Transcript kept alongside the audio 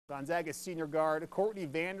Gonzaga senior guard Courtney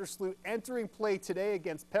Vandersloot entering play today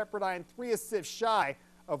against Pepperdine, 3 assists shy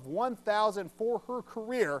of 1,000 for her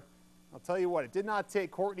career. I'll tell you what, it did not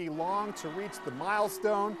take Courtney long to reach the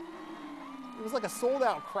milestone. It was like a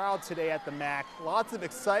sold-out crowd today at the MAC. Lots of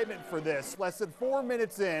excitement for this. Less than 4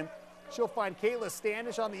 minutes in, she'll find Kayla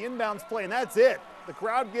Standish on the inbounds play, and that's it. The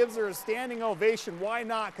crowd gives her a standing ovation. Why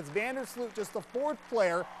not? Because Vandersloot, just the 4th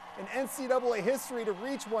player in NCAA history to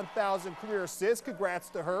reach 1,000 career assists. Congrats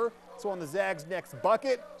to her. So on the Zags' next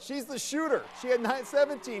bucket, she's the shooter. She had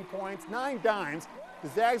 17 points, 9 dimes. The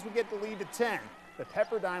Zags would get the lead to 10. The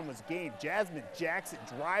Pepperdine was game. Jasmine Jackson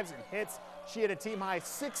drives and hits. She had a team-high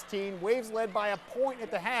 16. Waves led by a point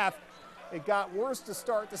at the half. It got worse to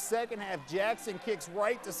start the second half. Jackson kicks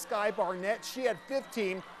right to Sky Barnett. She had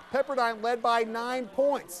 15. Pepperdine led by 9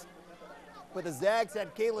 points. But the Zags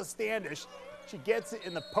had Kayla Standish. She gets it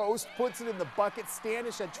in the post, puts it in the bucket.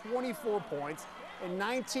 Standish had 24 points and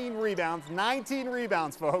 19 rebounds. 19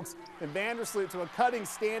 rebounds, folks. And Vandersloot to a cutting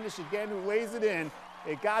Standish again, who lays it in.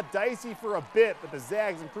 It got dicey for a bit, but the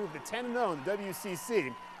Zags improved to 10-0 in the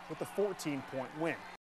WCC with a 14-point win.